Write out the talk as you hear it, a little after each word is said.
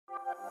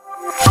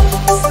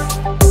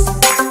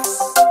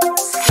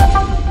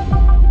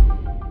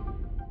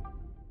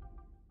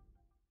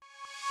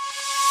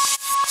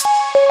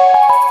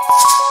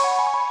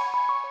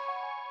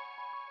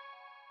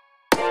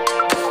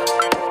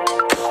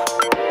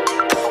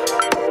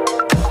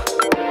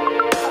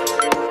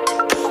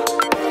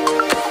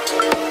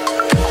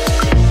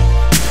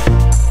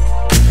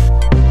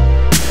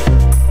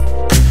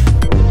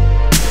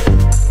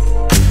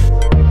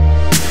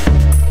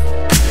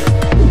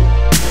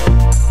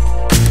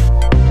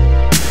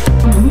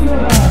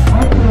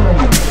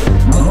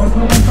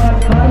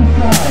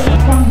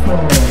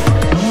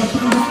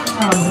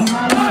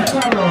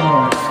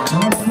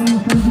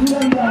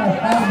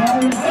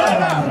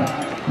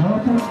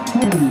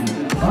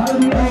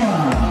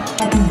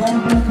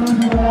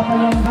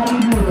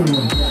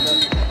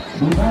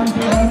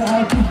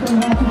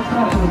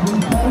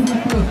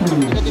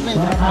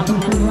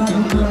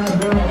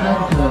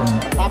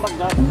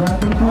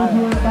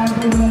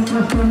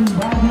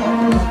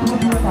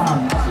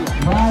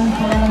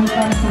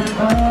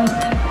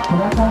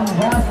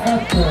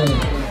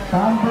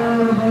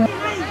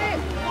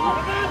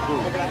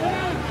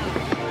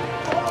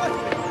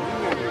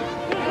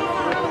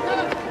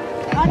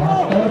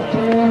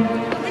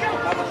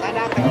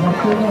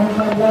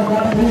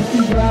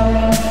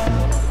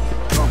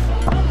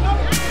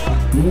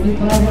Ini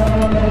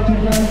pelajaran dari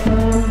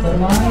Cijantung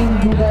bermain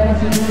juga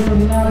seluruh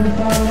final di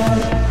Sawah.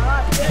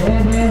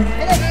 Dede,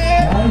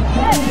 baik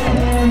sekali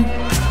Dede.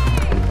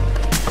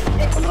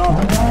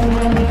 Barbara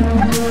yang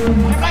dituju.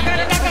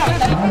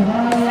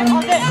 Barbara yang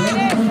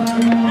Dede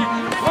kembali.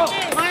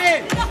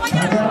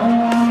 Ada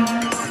orang.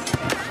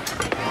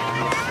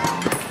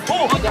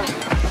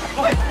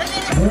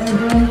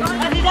 Dede.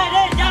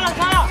 Jangan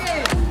salah.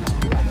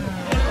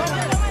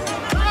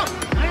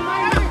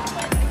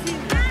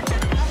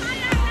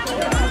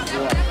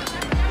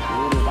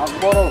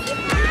 Boro.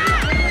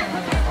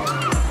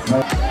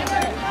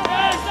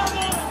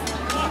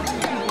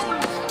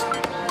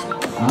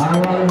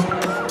 Awal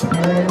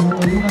pertandingan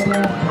 15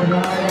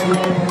 berlaga di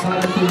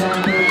Pemain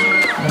Cijantung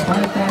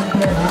dapatkan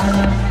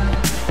perlahan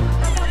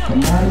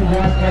kembali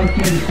Alor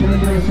Kecil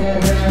Cup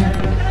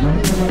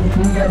bersama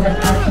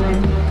 13 akun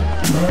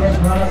lolos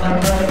balap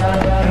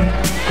agar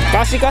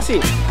kasih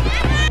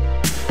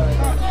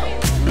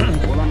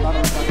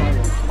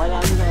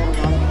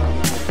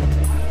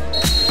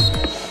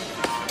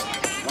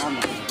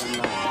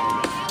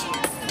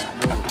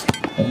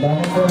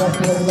tendangan bebas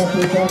sudah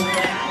dilakukan.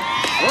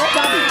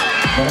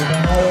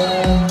 Berbahaya.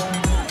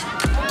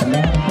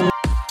 Tendangan sudah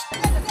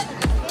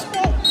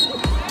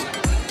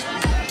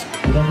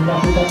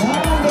dilakukan.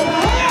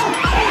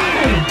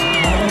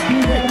 Ada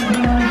 3 yang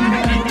bermain.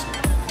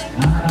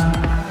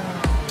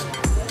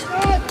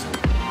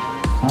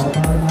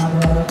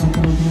 Harus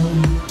dituju.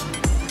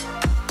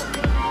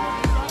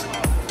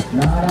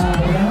 Nara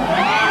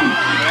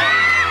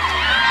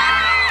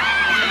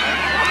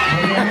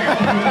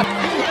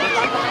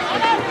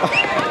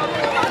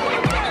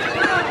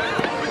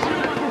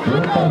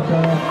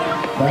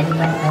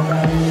banyak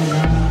dari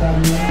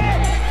nanti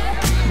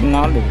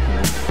ngalih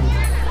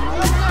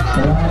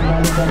serangan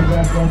balik dari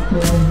Gaston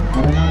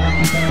ada nama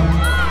kita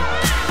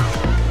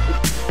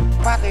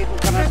pakai itu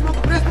karena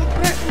masih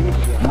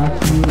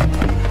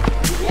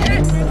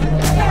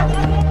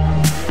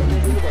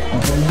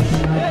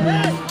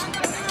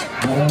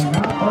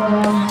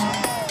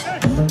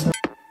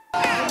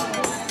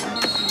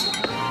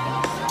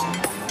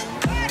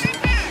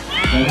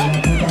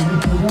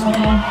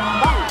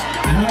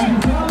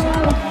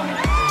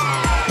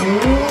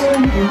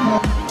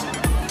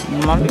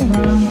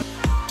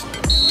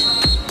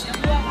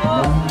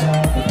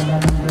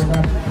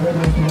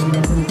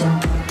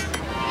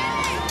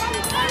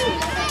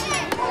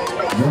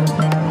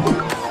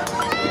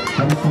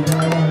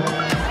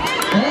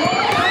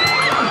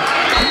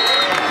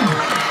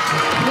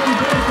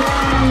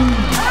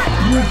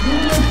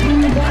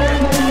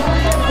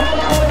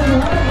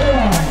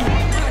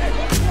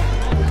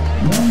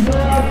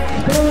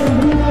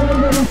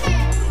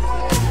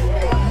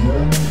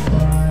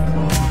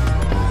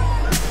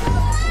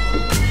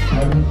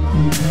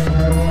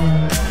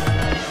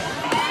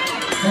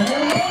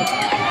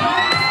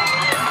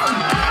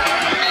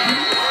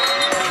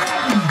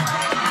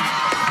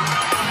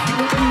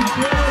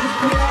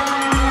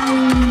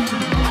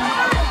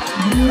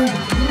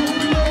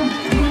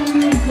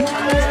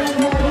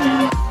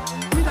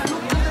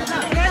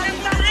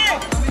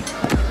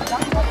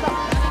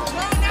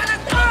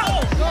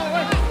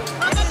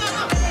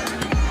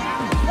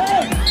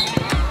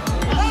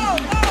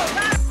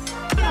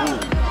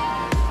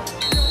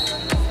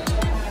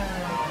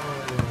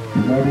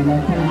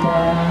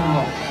dilakukan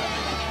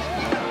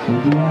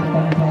tujuan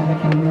pada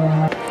kedua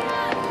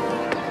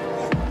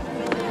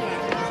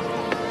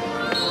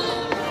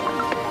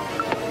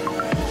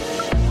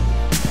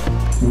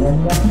sudah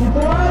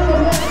dilakukan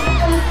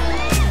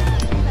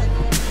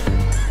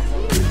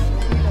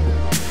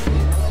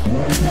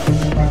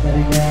penyempat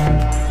dari gas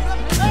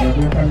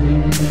melakukan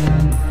diri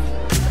dengan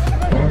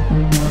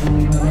posting waktu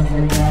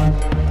 15 gas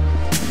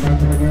dan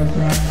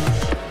bergeser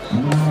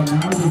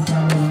menahan bisa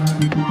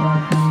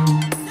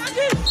mengantisipasi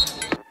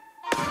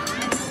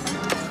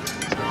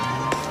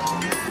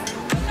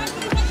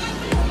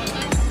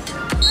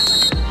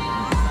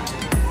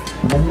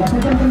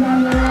melakukan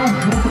tendangan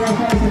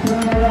berselesai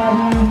sesuai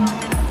lari.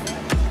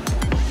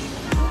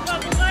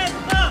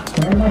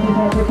 Saya masih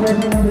satu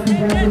proses untuk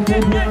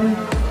Cijantung Menangi.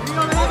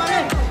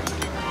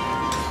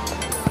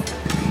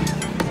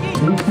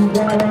 Rizky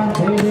Sawah,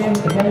 Dede,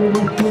 kembali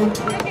Rizky.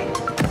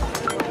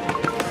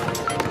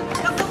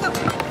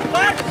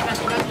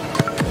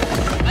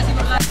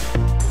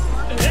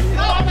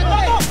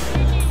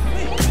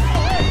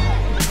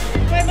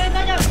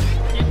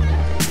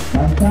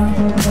 Lancang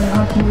kepada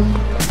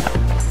Akun.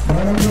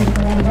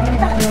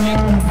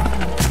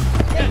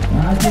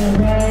 Masih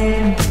baik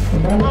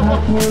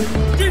takut.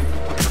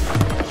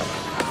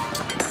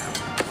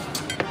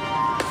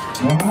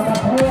 Menghadap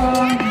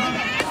orang.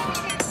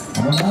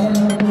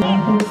 Menghadap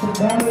langsung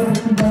kembali di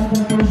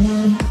Cijantung Menangi.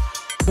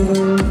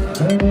 Sudah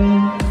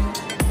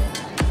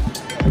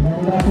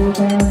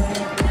dilakukan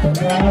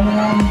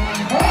tendangan.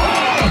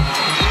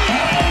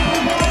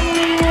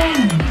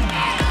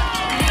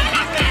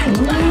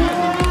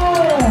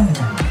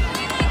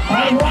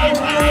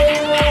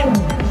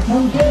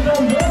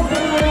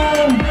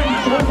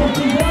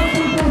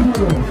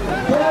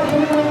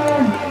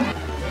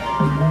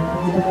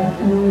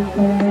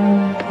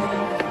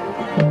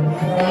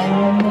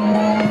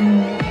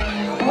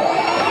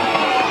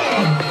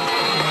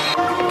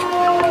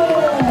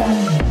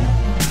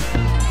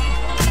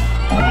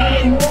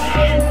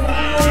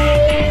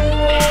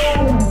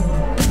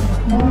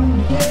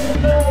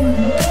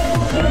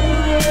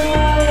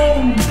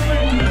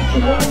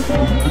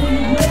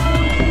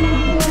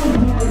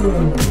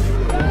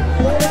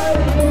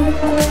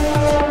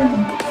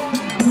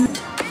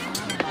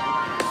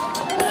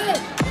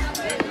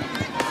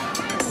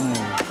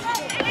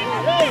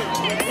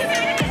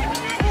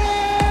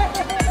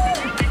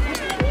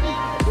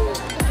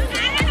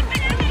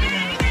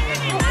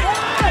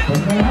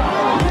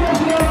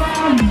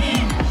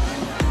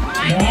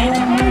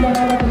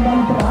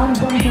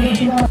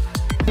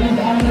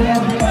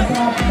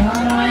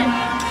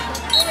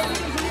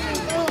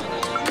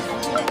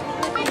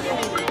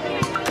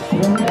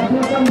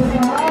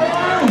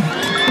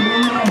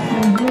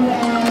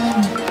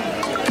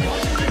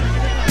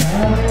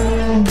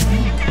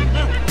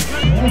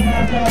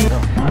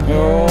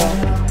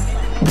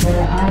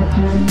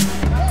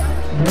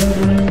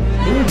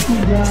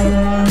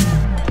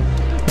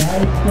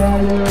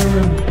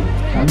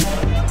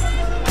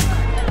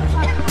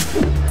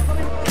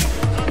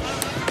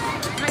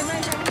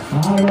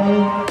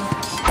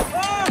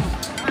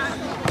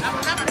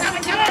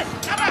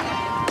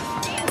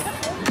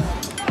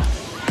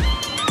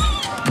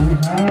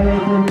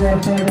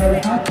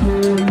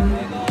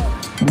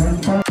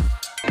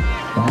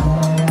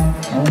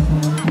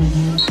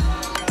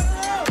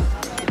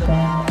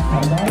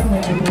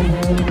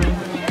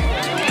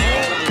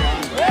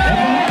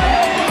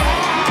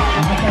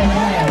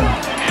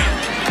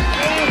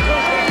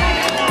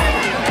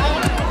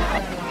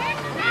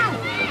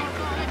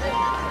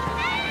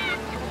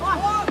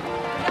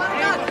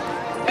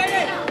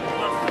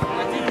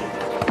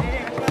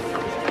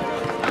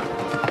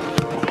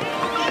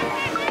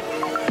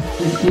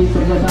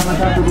 Kerjasama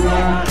 1-2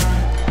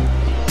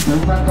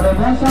 umpan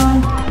kebebasan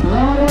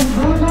lolos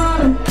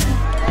benar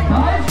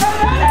baik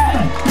sekali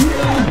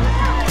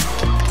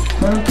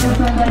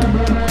pencetan dari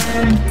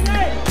Beben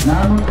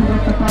namun tidak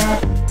tepat.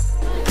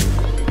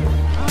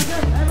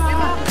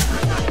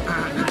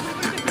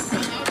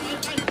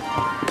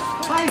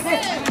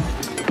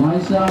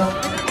 Faisal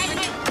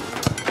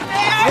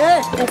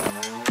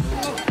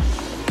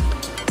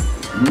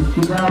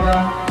Rizky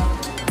Sawah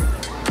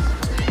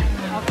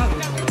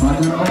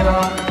Madun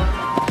orang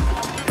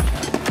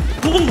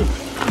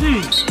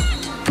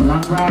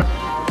pelanggar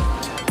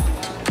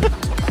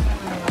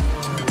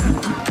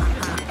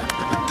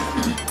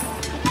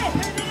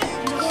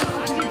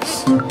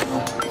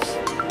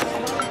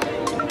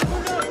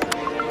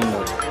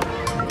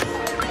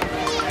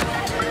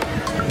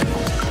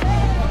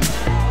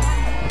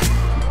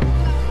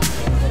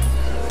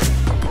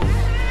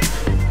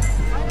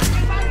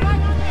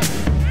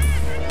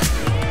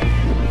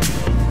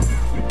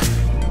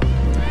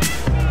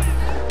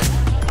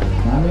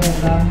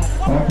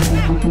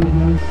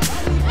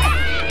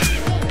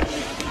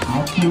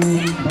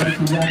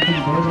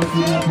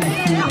dari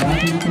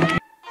Cijantung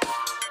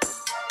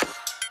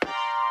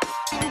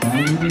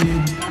kali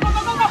ini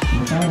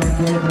kita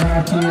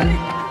berhasil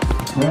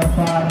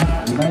gol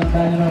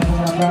dibaikan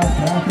 15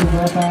 berhasil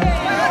gol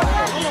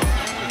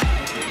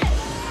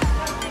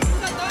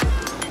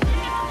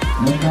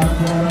lebar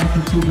bola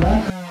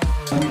 17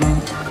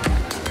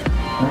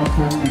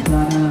 Opung di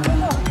sana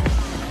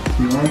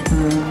si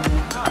Opung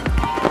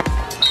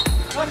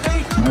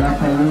bola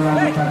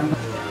keluar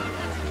karena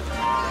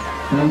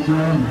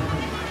Tujuan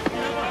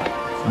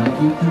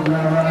lagi ke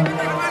bawah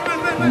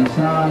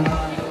Faisal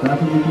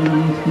tapi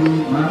Rizky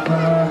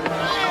maka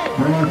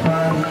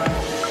Bosan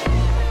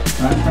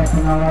tanpa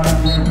pengawalan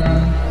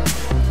Bosan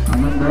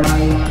namun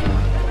berlain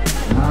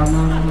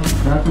namun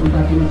Ratu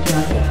kaki usia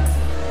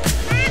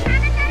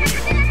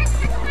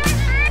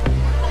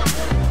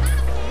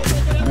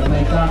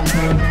perbaikan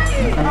ke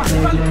dekat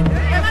Tujuan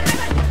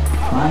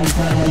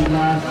Faisal dari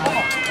gas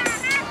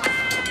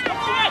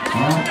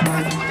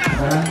Opung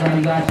sekarang dari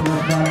gas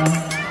saudara.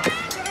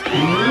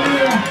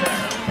 Iya.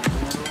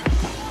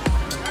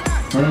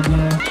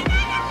 Tujuh.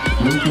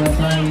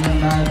 Berkuasa yang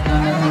naik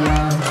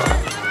adalah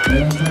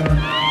Tujuh.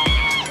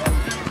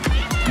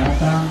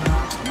 Datang.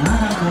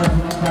 Nah, kalau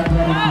sebentar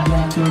dari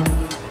Cijantung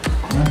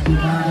masih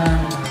ada.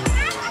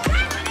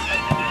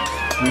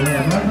 Iya,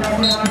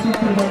 berapa masih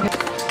terbaik.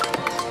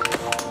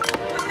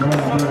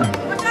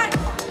 Bola.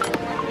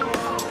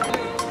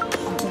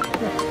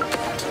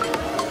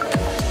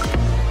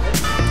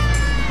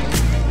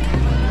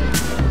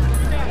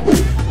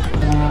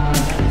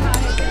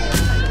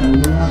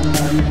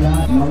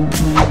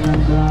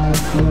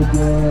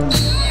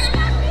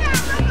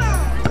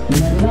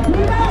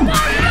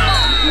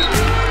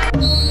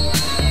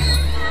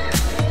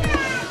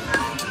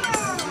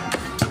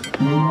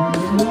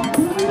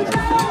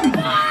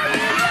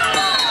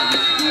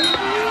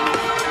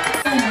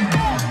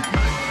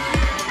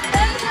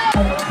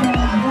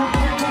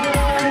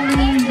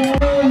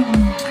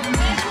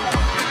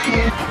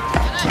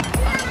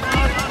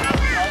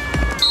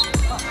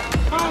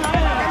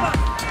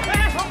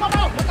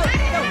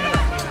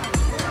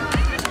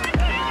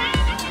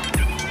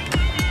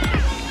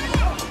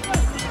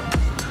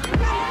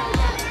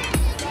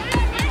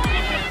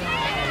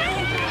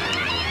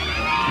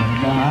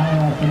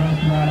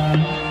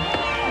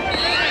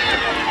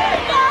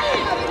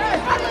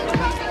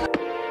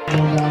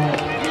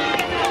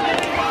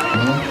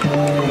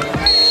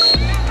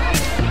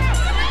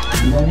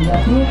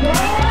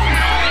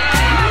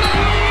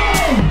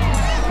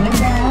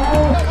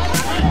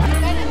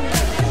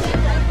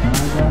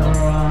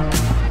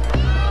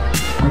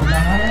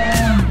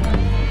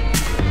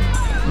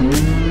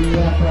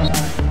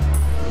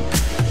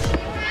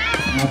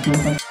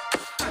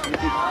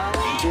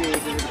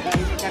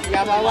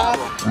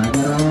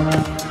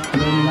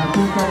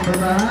 dilakukan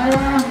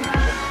berbahaya.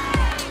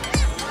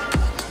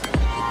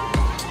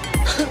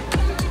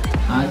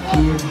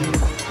 Acim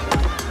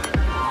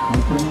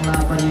hukum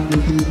 8 yang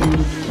dituju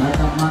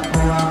batak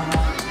makoa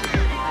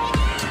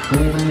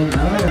pemain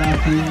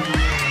Alorasi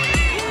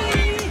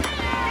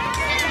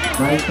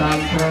baik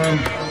kampung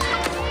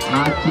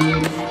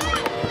Acim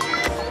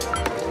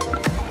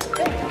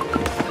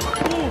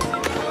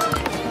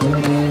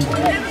pemain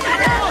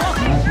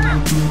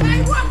masih dituju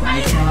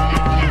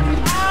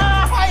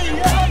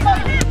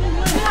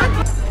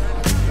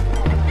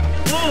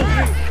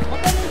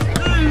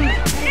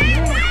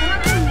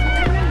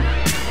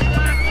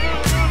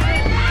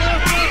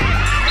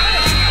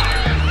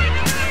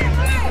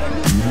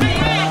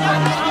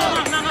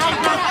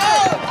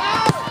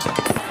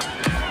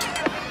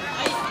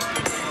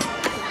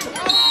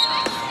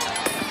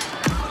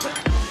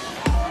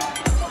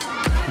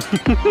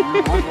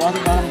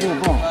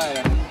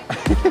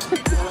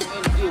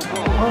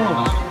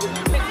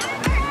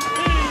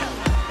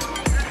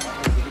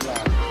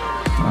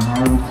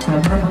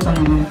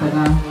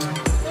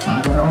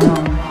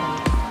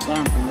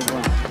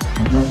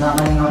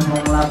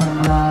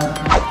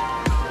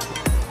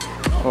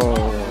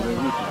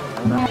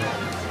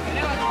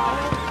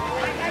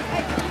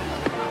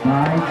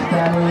baik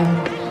sekali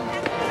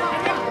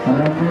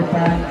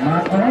perebutan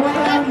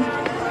makoa,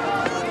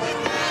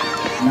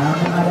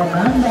 namun ada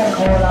nanda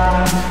bola.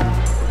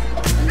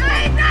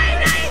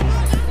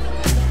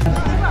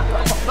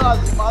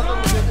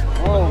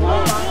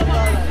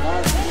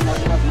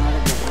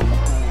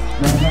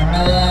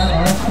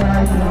 Berbahaya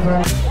offside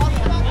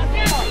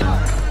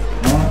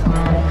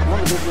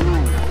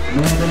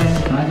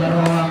hajar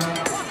ruang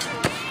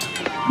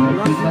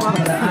berpindah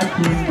pada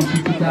Acim di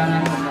sisi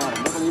kanan.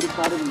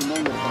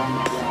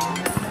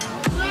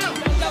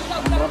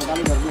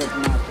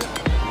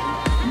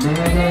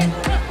 Dede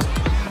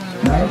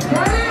baik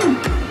sekali.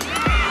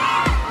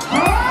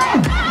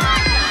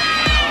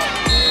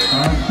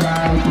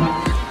 Offside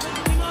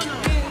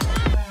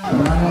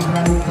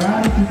berani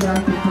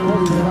Cijantung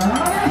berbahaya.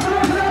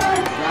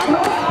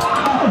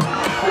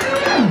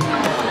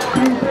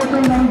 Pintu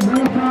dan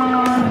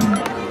besar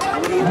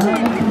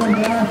namun tidak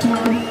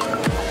berhasil.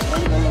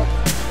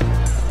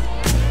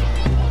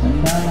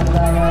 Tendangan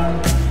lawan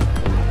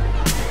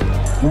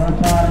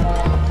besar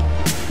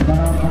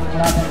nomor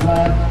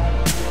 18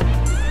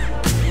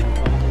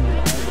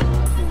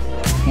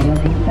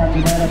 merebutkan di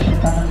dalam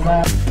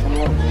pertahanan.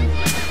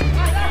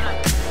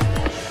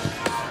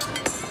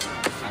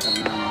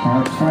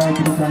 Offside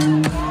kembali.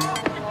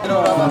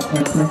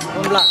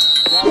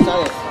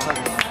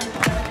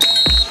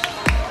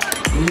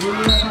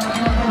 Ini